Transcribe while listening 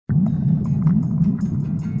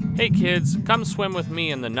Hey kids, come swim with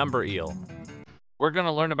me in the Number Eel. We're going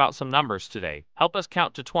to learn about some numbers today. Help us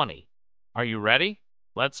count to 20. Are you ready?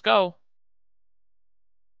 Let's go.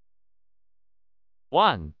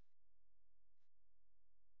 1,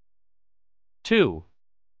 2,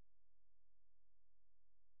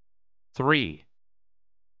 3,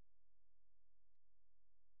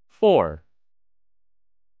 4,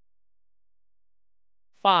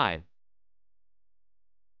 5,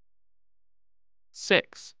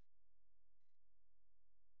 6,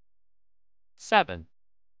 7,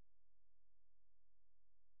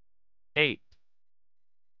 8,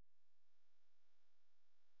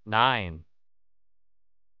 9,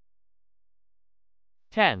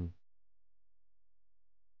 10,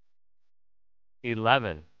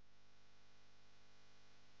 11,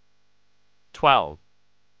 12,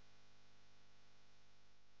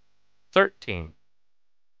 13,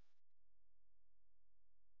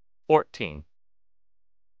 14,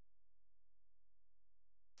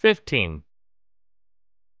 15,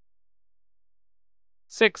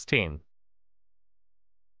 16,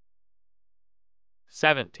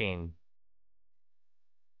 17,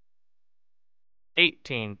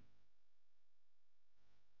 18,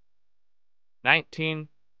 19,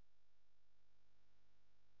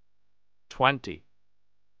 20.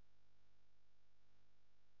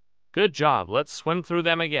 Good job. Let's swim through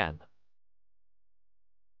them again.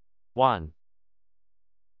 1,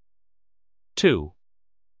 2,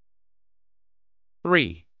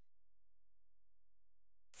 3,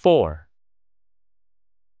 4,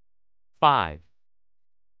 5,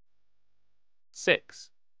 6,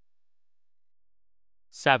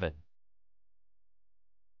 7,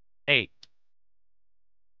 8,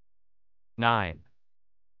 9,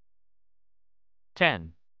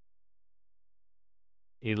 10,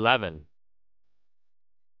 11,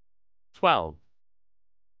 12,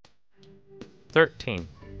 13,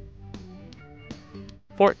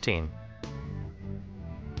 14,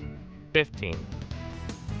 15,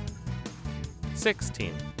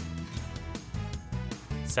 16,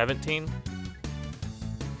 17,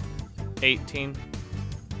 18,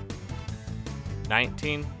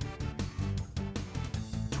 19,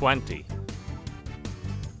 20.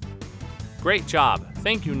 Great job.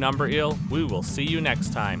 Thank you, Number Eel. We will see you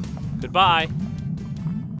next time. Goodbye.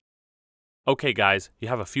 Okay, guys, you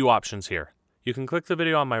have a few options here. You can click the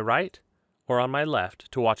video on my right or on my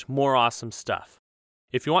left to watch more awesome stuff.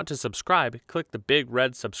 If you want to subscribe, click the big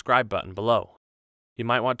red subscribe button below. You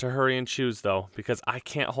might want to hurry and choose, though, because I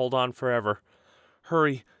can't hold on forever.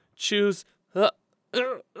 Hurry, choose. Uh-oh.